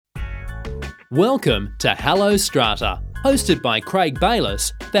Welcome to Hello Strata, hosted by Craig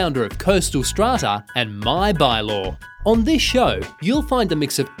Bayliss, founder of Coastal Strata and My Bylaw. On this show, you'll find a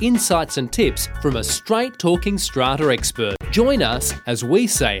mix of insights and tips from a straight-talking strata expert. Join us as we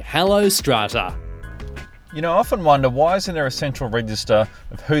say Hello Strata. You know, I often wonder, why isn't there a central register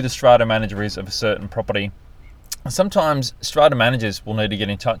of who the strata manager is of a certain property? Sometimes strata managers will need to get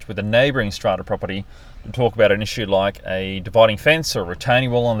in touch with a neighbouring strata property to talk about an issue like a dividing fence or a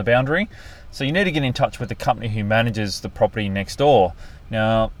retaining wall on the boundary. So you need to get in touch with the company who manages the property next door.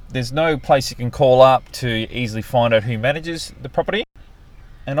 Now, there's no place you can call up to easily find out who manages the property.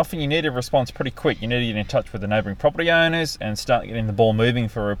 And often you need a response pretty quick. You need to get in touch with the neighbouring property owners and start getting the ball moving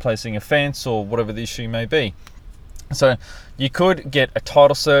for replacing a fence or whatever the issue may be. So you could get a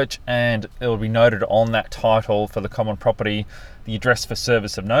title search and it will be noted on that title for the common property the address for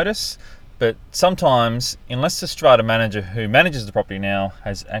service of notice. But sometimes, unless the strata manager who manages the property now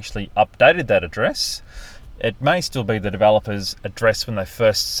has actually updated that address, it may still be the developer's address when they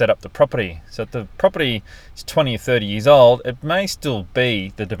first set up the property. So if the property is 20 or 30 years old, it may still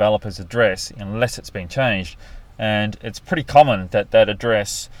be the developer's address unless it's been changed. And it's pretty common that that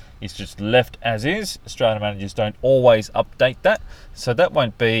address is just left as is. Strata managers don't always update that, so that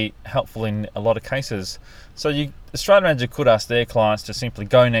won't be helpful in a lot of cases. So the strata manager could ask their clients to simply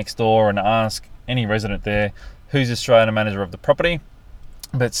go next door and ask any resident there who's the strata manager of the property.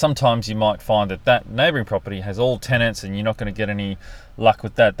 But sometimes you might find that that neighbouring property has all tenants and you're not going to get any luck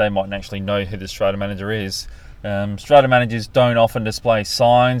with that. They might actually know who the strata manager is. Strata managers don't often display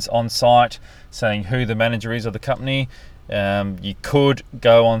signs on site saying who the manager is of the company. You could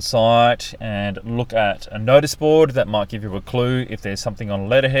go on site and look at a notice board that might give you a clue. If there's something on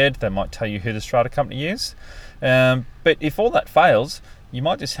letterhead that might tell you who the strata company is. But if all that fails, you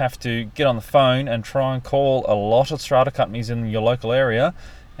might just have to get on the phone and try and call a lot of strata companies in your local area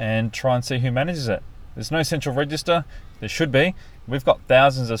and try and see who manages it. There's no central register. There should be. We've got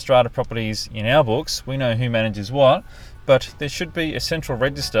thousands of strata properties in our books. We know who manages what, but there should be a central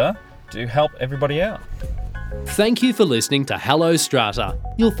register to help everybody out. Thank you for listening to Hello Strata.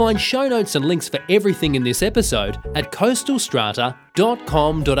 You'll find show notes and links for everything in this episode at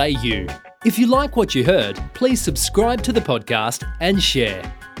coastalstrata.com.au. If you like what you heard, please subscribe to the podcast and share.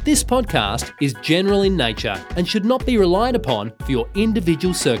 This podcast is general in nature and should not be relied upon for your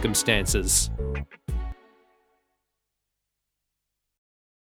individual circumstances.